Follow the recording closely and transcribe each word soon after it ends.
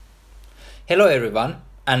Hello everyone,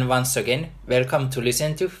 and once again, welcome to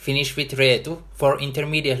listen to Finnish with Reetu for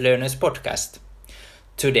Intermediate Learners podcast.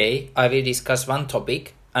 Today, I will discuss one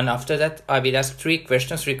topic, and after that, I will ask 3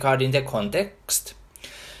 questions regarding the context,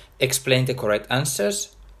 explain the correct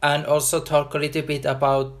answers, and also talk a little bit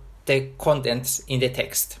about the contents in the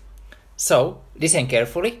text. So, listen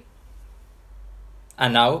carefully.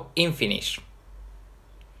 And now in Finnish.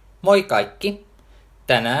 Moi kaikki!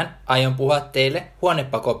 Tänään aion puhua teille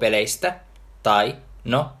huonepakopeleistä, tai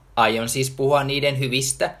aion siis puhua niiden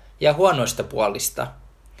hyvistä ja huonoista puolista.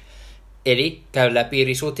 Eli käy läpi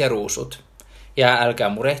risut ja ruusut. Ja älkää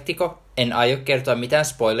murehtiko, en aio kertoa mitään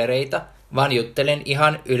spoilereita, vaan juttelen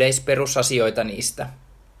ihan yleisperusasioita niistä.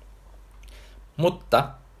 Mutta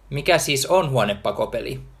mikä siis on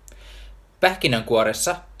huonepakopeli?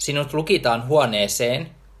 Pähkinänkuoressa sinut lukitaan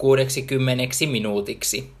huoneeseen 60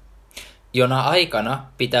 minuutiksi, jona aikana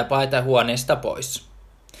pitää paeta huoneesta pois.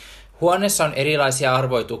 Huoneessa on erilaisia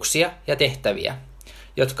arvoituksia ja tehtäviä,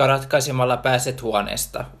 jotka ratkaisemalla pääset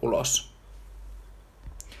huoneesta ulos.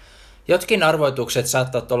 Jotkin arvoitukset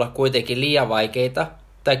saattavat olla kuitenkin liian vaikeita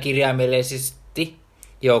tai kirjaimellisesti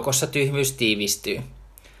joukossa tyhmyys tiivistyy,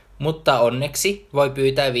 mutta onneksi voi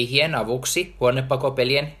pyytää vihjeen avuksi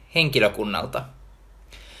huonepakopelien henkilökunnalta.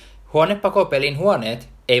 Huonepakopelin huoneet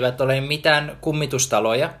eivät ole mitään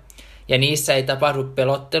kummitustaloja ja niissä ei tapahdu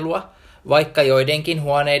pelottelua, vaikka joidenkin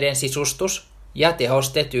huoneiden sisustus ja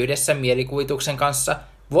tehosteet yhdessä mielikuvituksen kanssa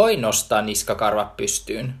voi nostaa niskakarvat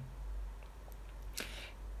pystyyn.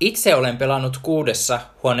 Itse olen pelannut 6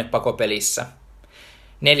 huonepakopelissä,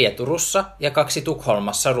 4 Turussa ja 2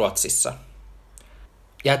 Tukholmassa Ruotsissa.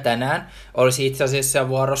 Ja tänään olisi itse asiassa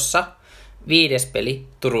vuorossa 5. peli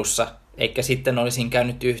Turussa, eikä sitten olisin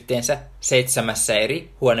käynyt yhteensä 7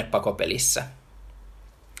 eri huonepakopelissä.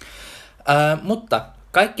 Mutta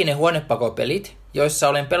kaikki ne huonepakopelit, joissa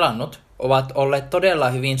olen pelannut, ovat olleet todella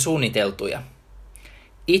hyvin suunniteltuja.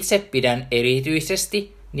 Itse pidän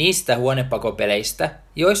erityisesti niistä huonepakopeleistä,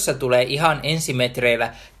 joissa tulee ihan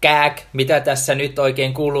ensimetreillä mitä tässä nyt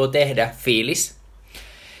oikein kuuluu tehdä fiilis,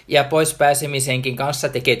 ja pois pääsemisenkin kanssa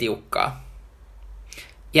tekee tiukkaa.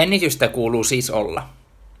 Jännitystä kuuluu siis olla.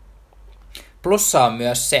 Plussa on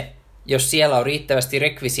myös se, jos siellä on riittävästi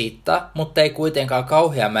rekvisiittaa, mutta ei kuitenkaan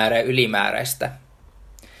kauhea määrä ylimääräistä.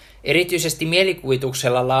 Erityisesti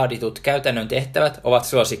mielikuvituksella laaditut käytännön tehtävät ovat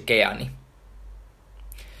suosikkejani.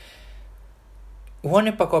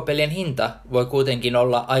 Huonepakopelien hinta voi kuitenkin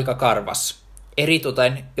olla aika karvas,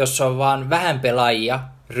 eritoten jos on vaan vähän pelaajia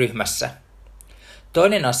ryhmässä.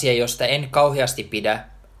 Toinen asia, josta en kauheasti pidä,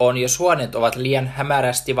 on jos huoneet ovat liian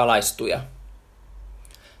hämärästi valaistuja.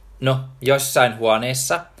 Jossain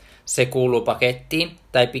huoneessa se kuuluu pakettiin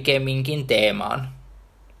tai pikemminkin teemaan.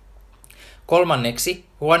 Kolmanneksi,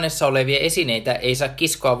 huoneessa olevia esineitä ei saa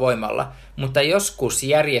kiskoa voimalla, mutta joskus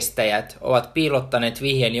järjestäjät ovat piilottaneet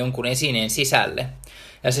vihjeen jonkun esineen sisälle,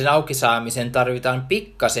 ja sen auki saamisen tarvitaan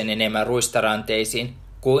pikkasen enemmän ruistaranteisiin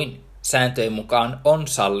kuin sääntöjen mukaan on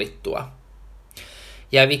sallittua.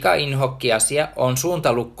 Ja vika-inhokki-asia on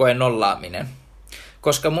suuntalukkojen nollaaminen,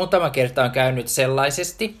 koska muutama kerta on käynyt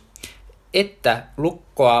sellaisesti, että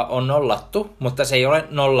lukkoa on nollattu, mutta se ei ole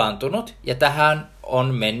nollaantunut, ja tähän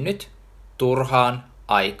on mennyt turhaan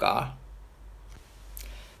aikaa.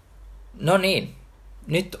 No niin,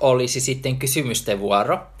 nyt olisi sitten kysymysten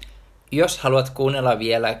vuoro. Jos haluat kuunnella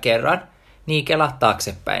vielä kerran, niin kelaa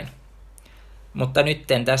taaksepäin. Mutta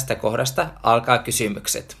nytten tästä kohdasta alkaa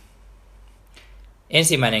kysymykset.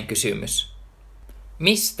 Ensimmäinen kysymys.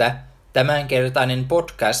 Mistä tämänkertainen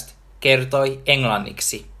podcast kertoi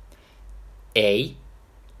englanniksi? A.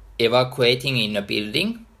 Evacuating in a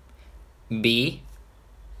building. B.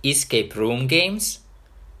 Escape room games.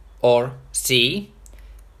 Or C.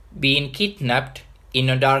 Being kidnapped in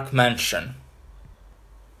a dark mansion.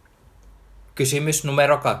 Kysymys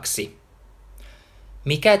numero 2.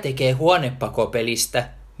 Mikä tekee huonepakopelistä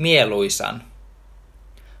mieluisan?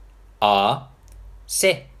 A.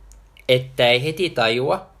 Se, että ei heti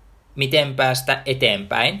tajua, miten päästä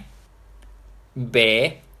eteenpäin. B.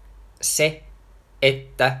 Se,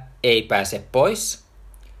 että ei pääse pois.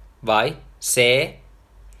 Vai C.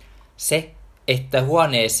 Se, että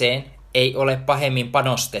huoneeseen ei ole pahemmin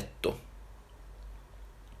panostettu.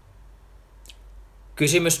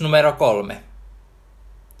 Kysymys numero 3.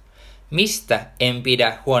 Mistä en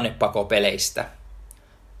pidä huonepakopeleistä?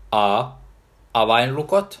 A.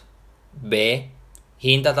 Avainlukot. B.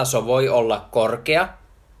 Hintataso voi olla korkea.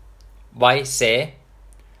 Vai C.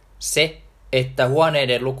 Se, että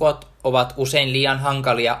huoneiden lukot ovat usein liian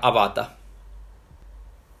hankalia avata.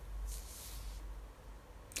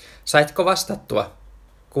 Saitko vastattua?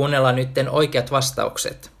 Kuunnella nytten oikeat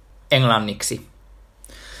vastaukset. englanniksi.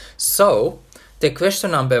 So, the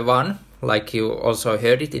question number 1, like you also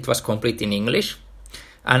heard it was complete in English.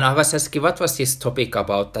 And I was asking what was this topic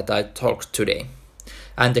about that I talked today.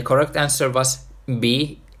 And the correct answer was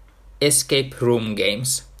B, escape room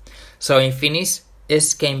games. So in Finnish,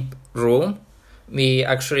 escape room, we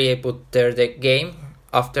actually put there the game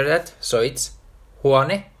after that. So it's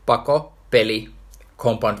huone, pako, peli,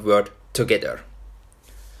 compound word together.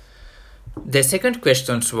 The second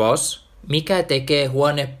question was, mikä tekee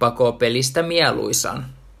huonepakopelistä mieluisan?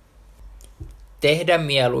 Tehdä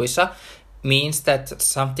mieluisa means that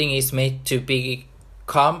something is made to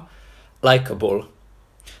become likable.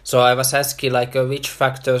 So I was asking which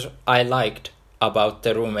factors I liked about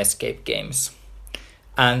the room escape games.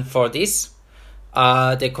 And for this,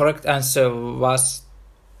 the correct answer was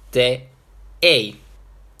the A.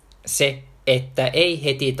 Se, että ei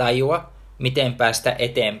heti tajua, miten päästä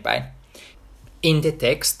eteenpäin. In the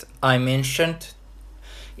text, I mentioned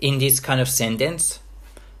in this kind of sentence,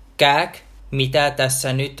 kääk, mitä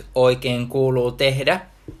tässä nyt oikein kuuluu tehdä,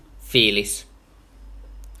 fiilis.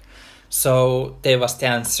 So there was the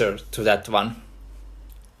answer to that one.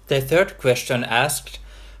 The third question asked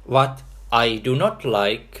what I do not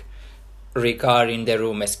like regarding the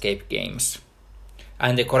room escape games.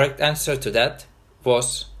 And the correct answer to that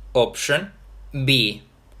was option B.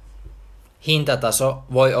 Hintataso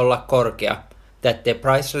voi olla korkea, that the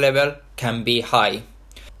price level can be high.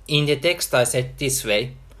 In the text I said this way,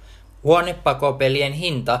 huonepakopelien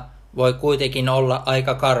hinta voi kuitenkin olla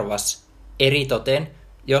aika karvas, eritoten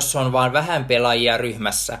jos on vain vähän pelaajia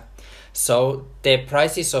ryhmässä. So the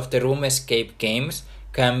prices of the room escape games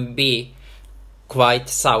can be quite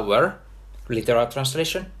sour, literal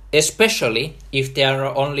translation, especially if there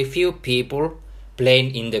are only few people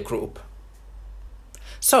playing in the group.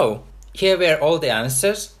 So, here were all the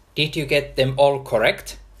answers. Did you get them all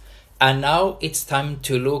correct? And now it's time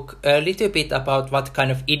to look a little bit about what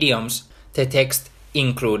kind of idioms the text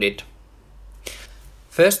included.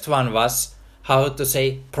 First one was how to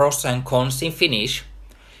say pros and cons in Finnish.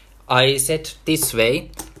 I said this way,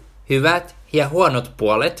 hyvät ja huonot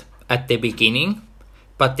puolet at the beginning,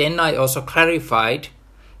 but then I also clarified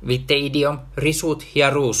with the idiom risut ja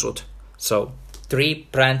ruusut. So, 3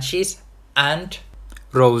 branches and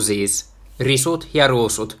roses. Risut ja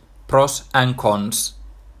ruusut. Pros and cons.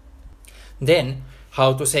 Then,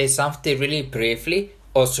 how to say something really briefly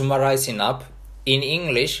or summarizing up. In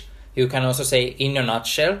English, you can also say in a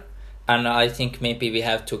nutshell, and I think maybe we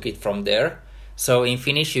have took it from there. So in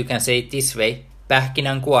Finnish, you can say it this way,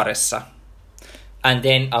 pähkinänkuoressa. And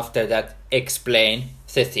then after that, explain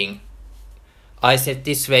the thing. I said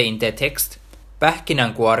this way in the text,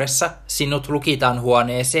 pähkinänkuoressa sinut lukitaan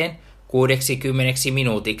huoneeseen 60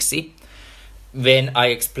 minuutiksi. When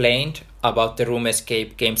I explained about the room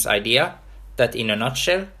escape games idea, that in a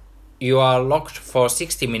nutshell, you are locked for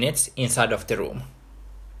 60 minutes inside of the room.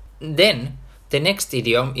 Then, the next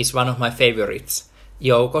idiom is one of my favorites.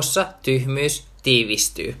 Joukossa tyhmyys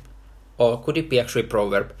tiivistyy. Or could it be actually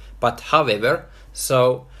proverb? But however,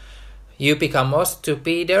 so you become more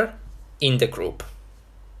stupider in the group.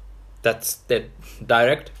 That's the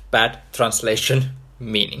direct bad translation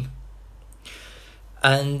meaning.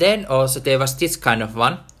 And then also there was this kind of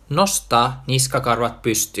one, nostaa niskakarvat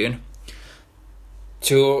pystyyn.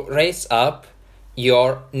 To raise up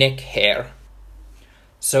your neck hair.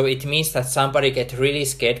 So it means that somebody get really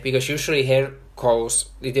scared because usually hair goes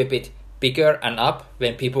a little bit bigger and up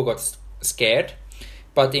when people got scared.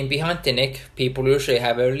 But in behind the neck, people usually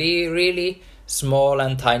have a really, really small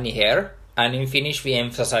and tiny hair. And in Finnish we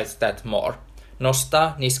emphasize that more.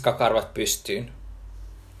 Nostaa niskakarvat pystyyn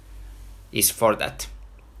is for that.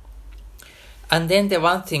 And then the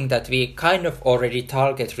one thing that we kind of already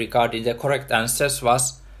target regarding the correct answers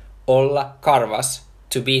was olla karvas,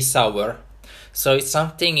 to be sour. So if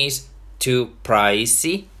something is too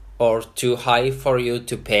pricey or too high for you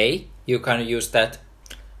to pay, you can use that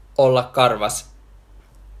olla karvas.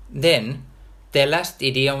 Then the last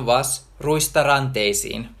idiom was ruista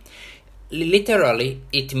ranteisiin. Literally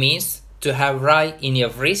it means to have rye in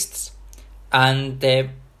your wrists, and the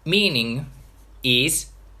meaning is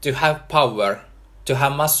to have power, to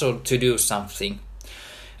have muscle to do something.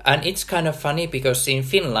 And it's kind of funny because in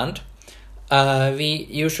Finland, we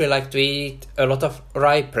usually like to eat a lot of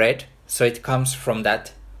rye bread, so it comes from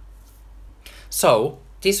that. So,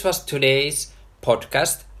 this was today's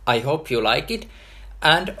podcast. I hope you like it.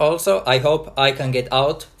 And also, I hope I can get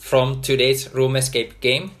out from today's room escape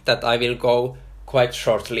game that I will go quite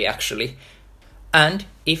shortly actually. And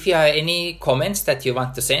if you have any comments that you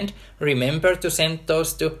want to send, remember to send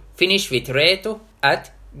those to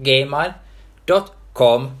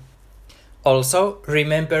finishwithreetu@gmail.com. Also,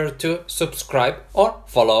 remember to subscribe or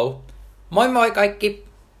follow. Moi moi kaikki!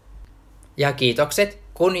 Ja kiitokset,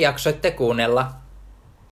 kun jaksoitte kuunnella.